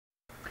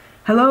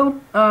Hello,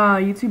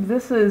 YouTube.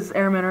 This is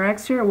Airman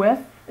RX here with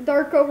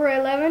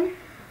TheDarkcobra11.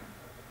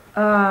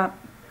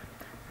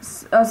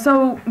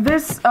 So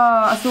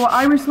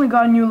I recently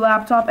got a new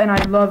laptop and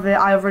I love it.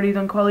 I've already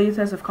done quality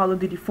tests of Call of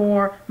Duty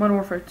 4, Modern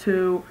Warfare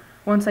 2.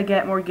 Once I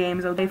get more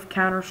games, I'll play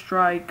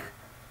Counter-Strike.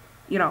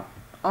 You know,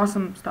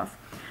 awesome stuff.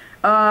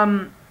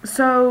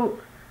 So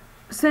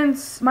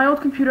since my old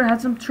computer had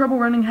some trouble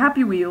running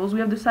Happy Wheels, we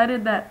have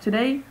decided that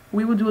today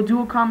we will do a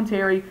dual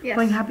commentary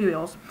playing Happy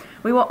Wheels.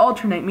 We will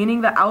alternate,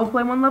 meaning that I will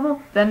play one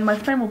level, then my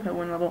friend will play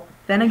one level,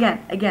 then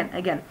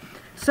again.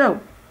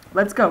 So,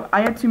 let's go.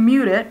 I had to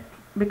mute it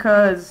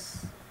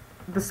because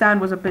the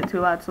sound was a bit too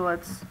loud, so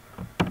let's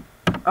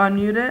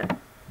unmute it.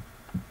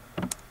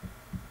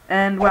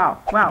 And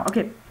wow,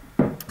 okay.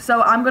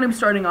 So, I'm going to be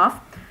starting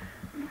off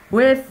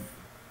with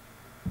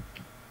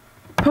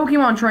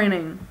Pokemon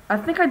training. I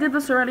think I did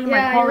this already.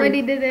 Yeah, I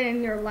already did it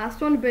in your last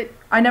one, but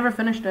I never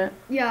finished it.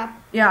 Yeah,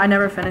 I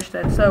never finished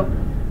it. So,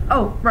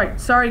 oh, right.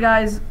 Sorry,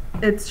 guys.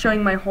 It's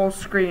showing my whole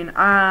screen.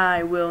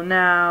 I will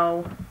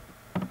now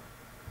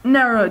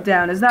narrow it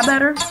down. Is that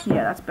better?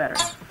 Yeah, that's better.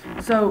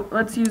 So,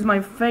 let's use my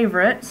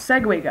favorite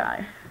Segway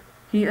guy.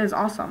 He is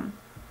awesome.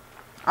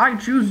 I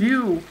choose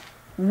you.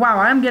 Wow,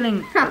 I'm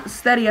getting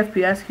steady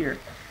FPS here.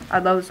 I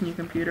love this new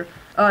computer.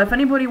 If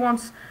anybody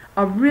wants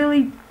a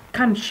really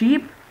kind of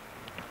cheap,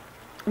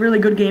 really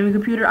good gaming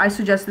computer, I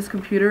suggest this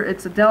computer.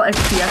 It's a Dell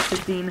XPS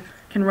 15.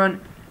 Can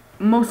run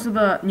most of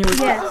the newer.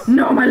 Yes.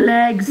 No, my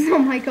legs. Oh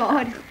my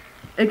god.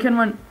 It can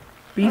run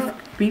beef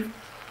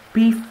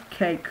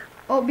cake.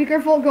 Oh, be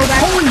careful. Go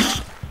back. Holy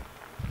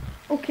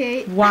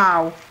Okay.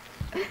 Wow.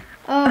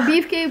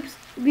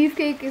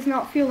 Beefcake is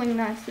not feeling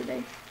nice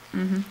today.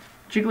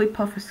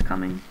 Jigglypuff is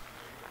coming.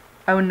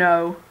 Oh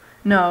no.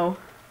 No.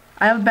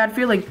 I have a bad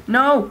feeling.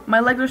 No! My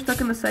legs are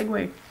stuck in the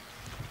Segway.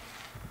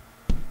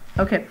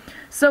 Okay.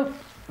 So,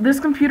 this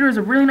computer is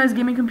a really nice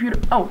gaming computer.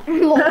 Oh.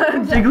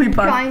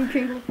 Jigglypuff.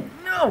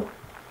 No!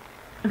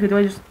 Okay, do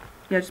I just...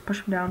 Yeah, just push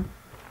him down.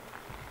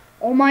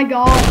 Oh my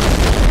god.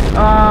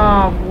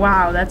 Oh,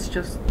 wow. That's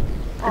just...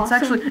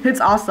 Awesome. It's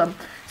awesome.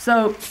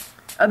 So,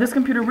 this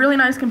computer, really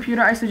nice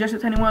computer. I suggest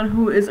it to anyone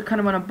who is kind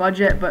of on a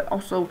budget, but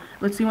also,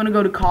 let's say you want to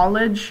go to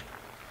college,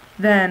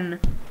 then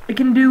it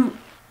can do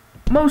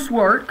most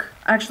work.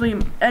 Actually,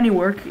 any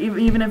work,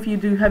 even if you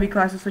do heavy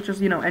classes such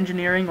as, you know,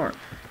 engineering or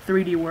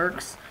 3D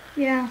works.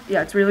 Yeah.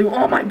 Yeah, it's really...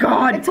 Oh my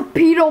god! It's a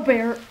pedo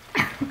bear.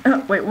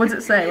 Wait, what's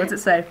it say? What's it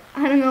say?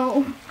 I don't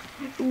know.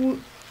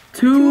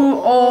 Too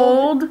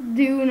old?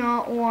 Do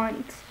not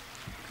want.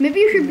 Maybe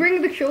you should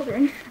bring the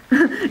children.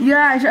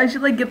 Yeah, I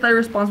should like get the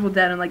responsible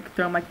dad and like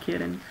throw my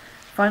kid in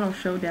final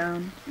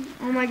showdown.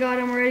 Oh my god,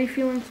 I'm already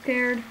feeling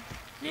scared.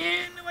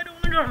 Yeah, no, I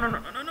don't.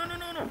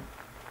 No.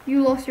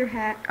 You lost your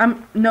hat.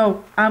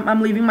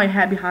 I'm leaving my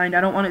hat behind.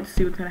 I don't want it to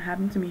see what's gonna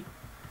happen to me.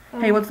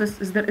 Oh. Hey, what's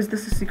this? Is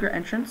this a secret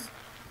entrance?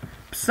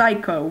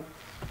 Psycho.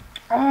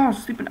 Oh,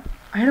 stupid.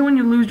 I hate it when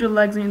you lose your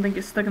legs and you then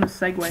get stuck in the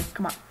Segway.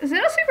 Come on. Is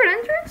that a secret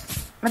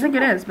entrance? I think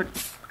it is, but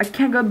I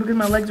can't go because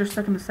my legs are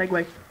stuck in the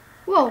Segway.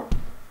 Whoa.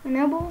 An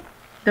elbow?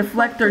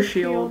 Deflector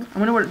shield. I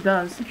wonder what it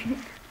does.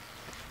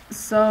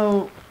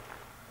 So,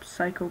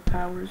 psycho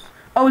powers.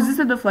 Oh, is this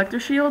a deflector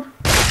shield?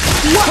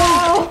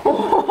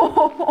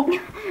 Whoa!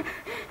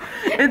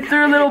 It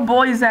threw little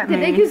boys at me.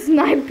 Did they just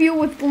snipe you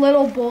with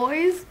little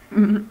boys?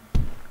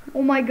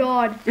 Oh my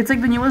god. It's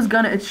like the newest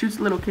gun. It shoots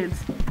little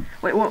kids.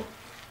 Wait, what?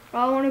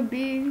 I wanna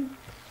be...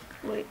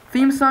 Wait.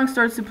 Theme song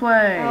starts to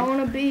play. I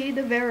wanna be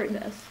the very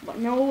best, but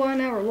no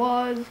one ever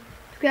was.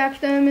 To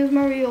catch them is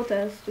my real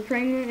test. The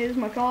training is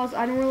my cause.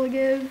 I don't really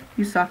give.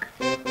 You suck.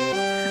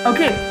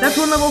 Okay, that's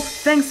one level.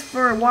 Thanks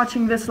for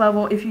watching this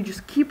level. If you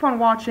just keep on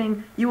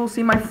watching, you will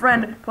see my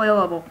friend play a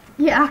level.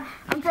 Yeah,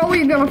 I'm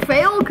probably gonna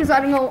fail because I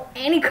don't know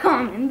any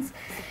comments.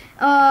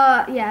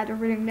 Yeah, they're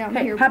written down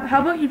here. How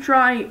about you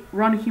try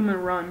Run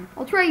Human Run?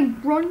 I'll try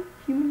Run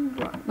Human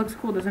Run. Looks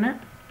cool, doesn't it?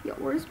 Yeah,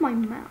 where's my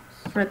mouse?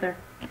 Right there.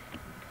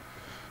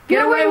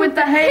 Get away with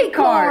the hate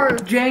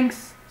card!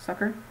 Jinx.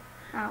 Sucker.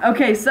 Ow.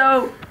 Okay,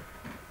 so...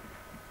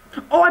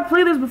 Oh, I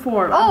played this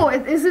before. Oh,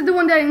 is it the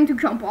one that I need to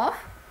jump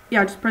off?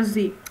 Yeah, just press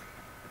Z.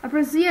 I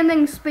press Z and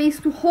then space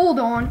to hold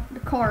on the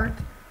cart.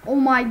 Oh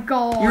my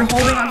god. You're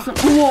holding on some...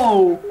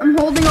 Whoa. I'm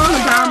holding on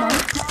Obama.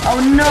 Oh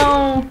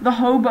no, the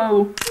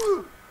hobo.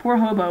 Poor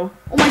hobo.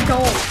 Oh my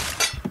god.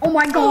 Oh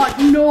my god,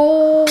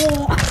 no.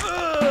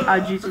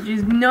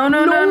 Jeez. No.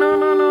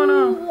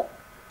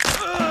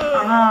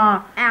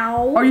 Ah.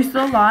 Ow. Are you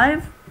still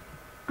alive?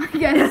 I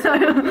guess so.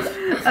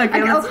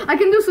 Okay, I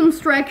can do some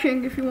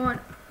stretching if you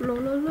want.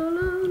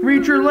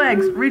 Reach your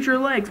legs.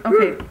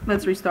 Okay,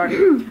 let's restart.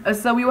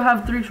 So we will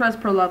have 3 tries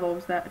per level.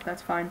 If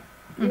that's fine.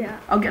 Yeah.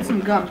 I'll get some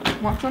gum.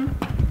 Want some?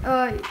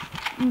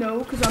 No,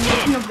 because I'm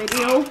making a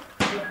video.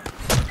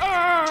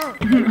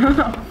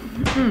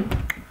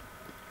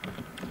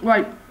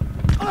 Right.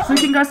 So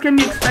you guys can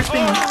be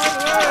expecting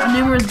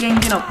numerous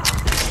games, you know,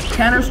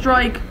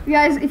 Counter-Strike.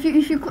 Guys, if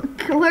you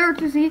clear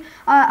to see,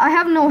 I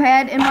have no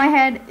head, and my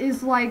head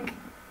is like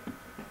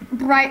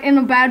right in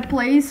a bad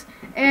place,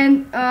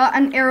 and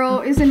an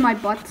arrow is in my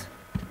butt.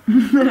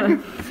 Okay.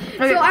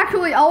 So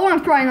actually, I want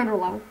to try another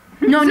level.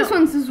 No, This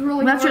one's is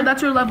really That's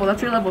hard. your level.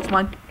 That's your level. It's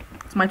my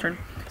turn.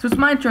 So it's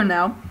my turn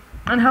now.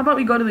 And how about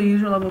we go to the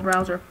user level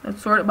browser?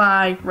 Let's sort it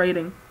by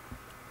rating.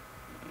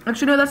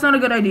 Actually, no, that's not a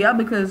good idea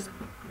because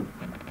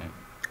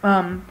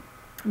I'm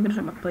gonna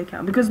check my play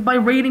count because by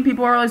rating,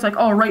 people are always like,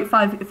 "Oh, rate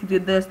 5 if you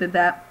did this, did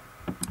that."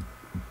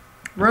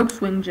 Rope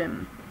swing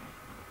gym.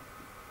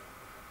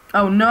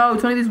 Oh no,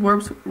 it's one of these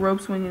rope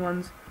swinging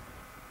ones.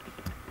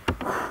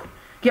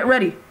 Get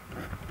ready.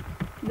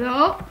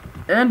 No.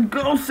 And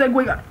go,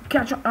 Segway.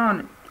 Catch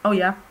on. Oh,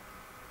 yeah.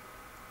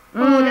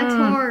 Oh, that's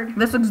hard.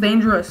 This looks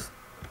dangerous.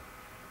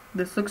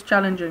 This looks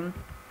challenging.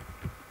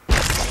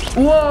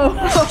 Whoa!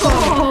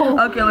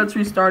 Okay, let's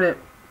restart it.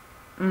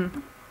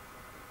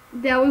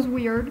 That was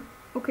weird.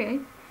 Okay.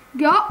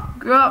 Go.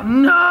 Go.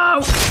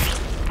 No!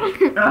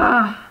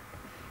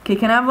 Okay,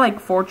 can I have like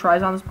 4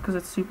 tries on this because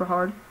it's super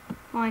hard?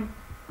 Fine.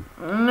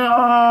 No!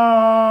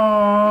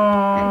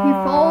 And he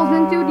falls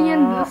into the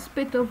endless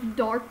pit of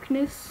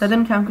darkness. That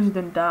didn't count because he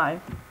didn't die.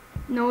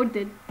 No, it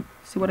did.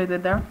 See what I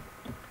did there?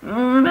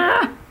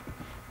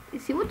 You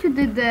see what you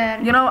did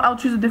there? You know, I'll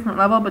choose a different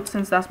level, but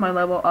since that's my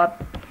level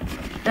up,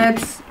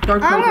 it's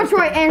Dark I'm gonna Focus.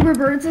 try Angry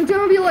Birds. It's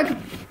gonna be like,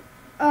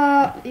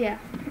 yeah.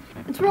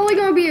 It's probably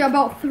gonna be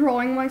about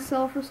throwing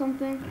myself or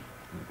something.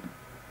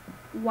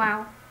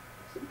 Wow.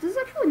 This is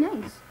actually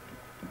nice.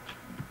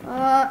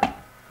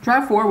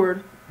 Try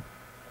forward.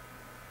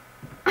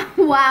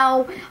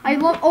 Wow.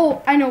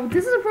 Oh, I know.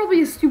 This is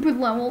probably a stupid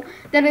level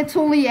that it's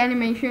only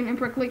animation and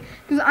prickly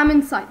because I'm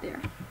inside there.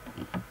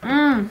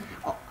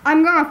 Oh,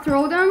 I'm gonna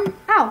throw them.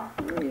 Ow.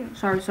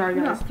 Sorry, I'm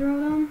gonna guys. throw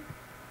them.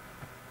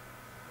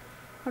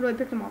 How do I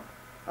pick them up?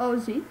 Oh,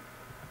 Z?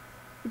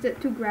 Is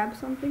it to grab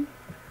something?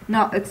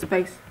 No, it's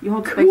space. You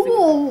hold space.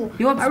 Cool.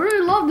 You hold I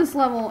really love this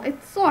level.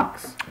 It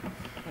sucks.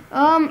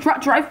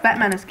 Try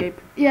Batman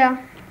Escape. Yeah.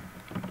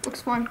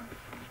 Looks fun.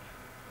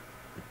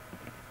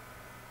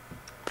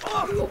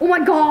 Oh my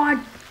god!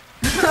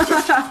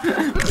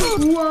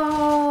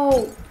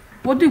 Whoa!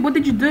 What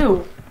did you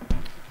do?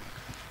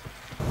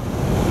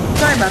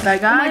 Sorry about that,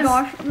 Oh guys. my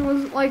gosh, it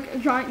was like a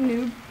giant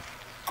noob.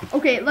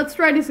 Okay, let's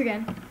try this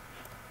again.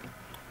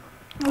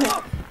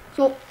 Okay,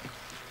 so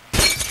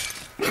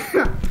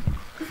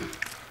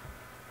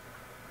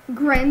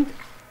Grand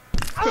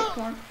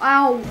stick.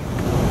 Ow!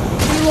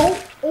 Hello?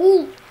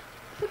 Oh,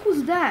 what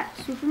was that,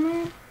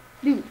 Superman?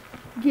 Dude,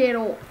 get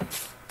off.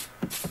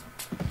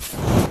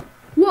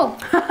 Whoa!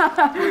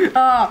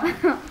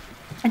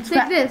 It's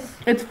Take this.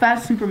 It's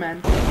fast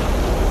Superman.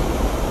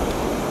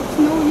 It's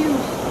no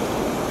use.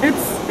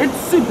 It's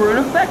super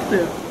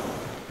ineffective.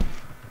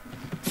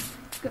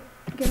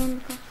 Get on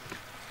the car.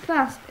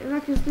 Fast.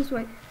 Evac is this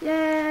way.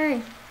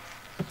 Yay!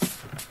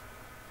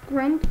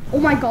 Grand. Oh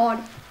my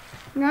god.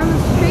 Now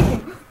I'm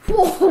shaking.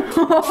 Whoa!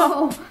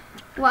 Whoa.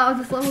 Wow,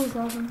 this level is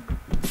awesome.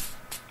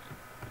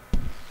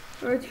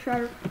 Earth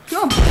shatter.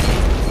 Jump!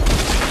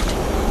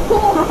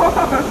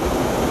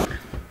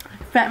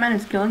 Fat Man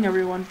is killing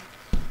everyone.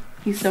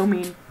 He's so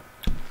mean.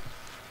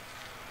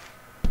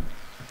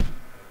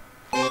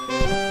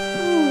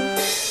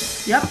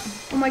 Yep.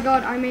 Oh my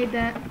god, I made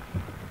that.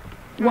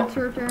 Now What? it's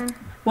your turn.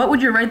 What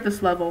would you rate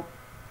this level?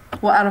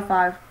 What out of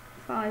 5?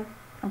 5.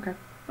 Okay.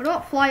 What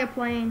about fly a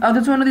plane? Oh,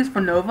 there's one of these for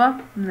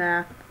Nova?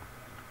 Nah.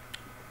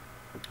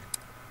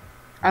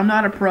 I'm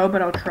not a pro,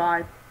 but I'll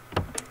try.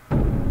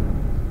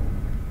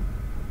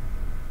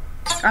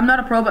 I'm not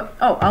a pro, but...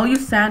 Oh, I'll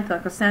use Santa,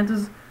 because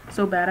Santa's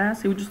so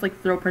badass. He would just,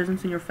 like, throw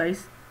presents in your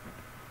face.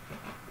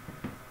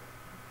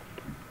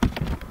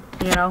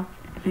 You know?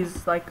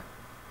 He's, like...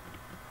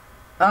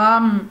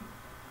 Oh.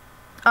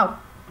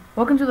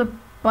 Welcome to the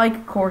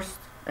bike course,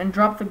 and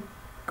drop the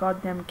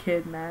goddamn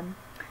kid, man.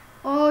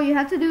 Oh, you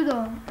have to do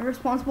the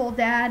irresponsible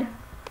dad.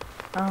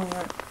 Oh,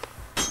 right.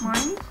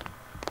 Mine?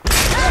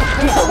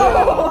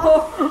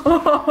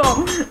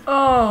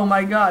 Oh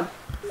my god.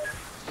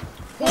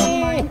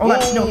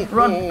 Oh, no,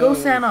 run. Go,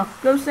 Santa.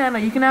 Go, Santa.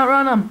 You can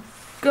outrun him.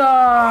 Go.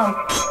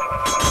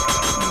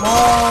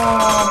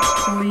 Whoa.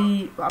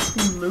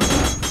 Please, Luke.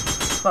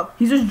 Oh,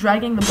 he's just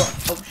dragging the boat.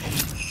 Oh,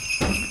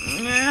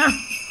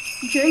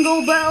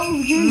 Jingle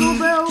bells,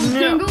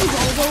 jingles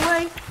all the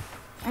way.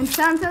 And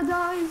Santa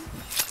dies.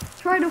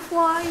 Try to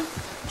fly.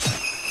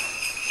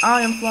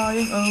 I am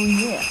flying. Oh,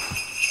 yeah.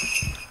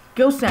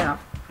 Go, Santa.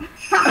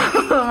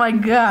 Oh my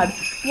god.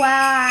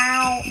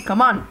 Wow.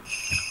 Come on.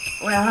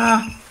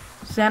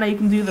 Santa, you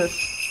can do this.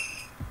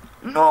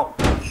 No.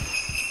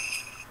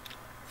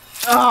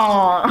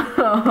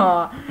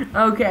 Oh.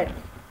 Okay.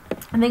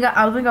 I think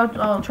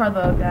I'll try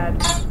the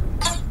dad.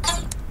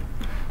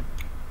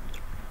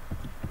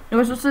 So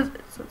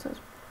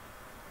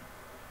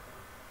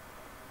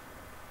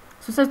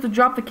it says to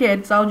drop the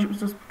kid, so I'll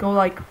just go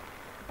like,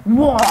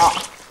 whoa.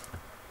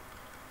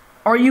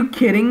 Are you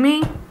kidding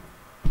me?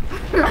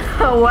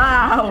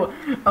 Wow.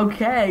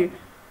 Okay.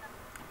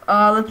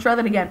 Let's try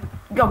that again.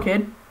 Go,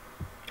 kid.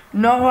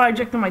 No, I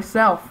ejected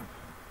myself.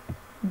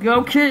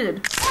 Go,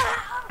 kid.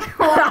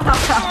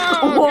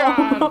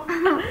 Whoa.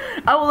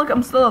 Oh, look,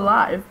 I'm still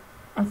alive.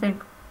 I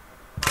think.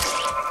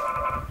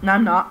 No,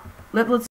 I'm not. Let's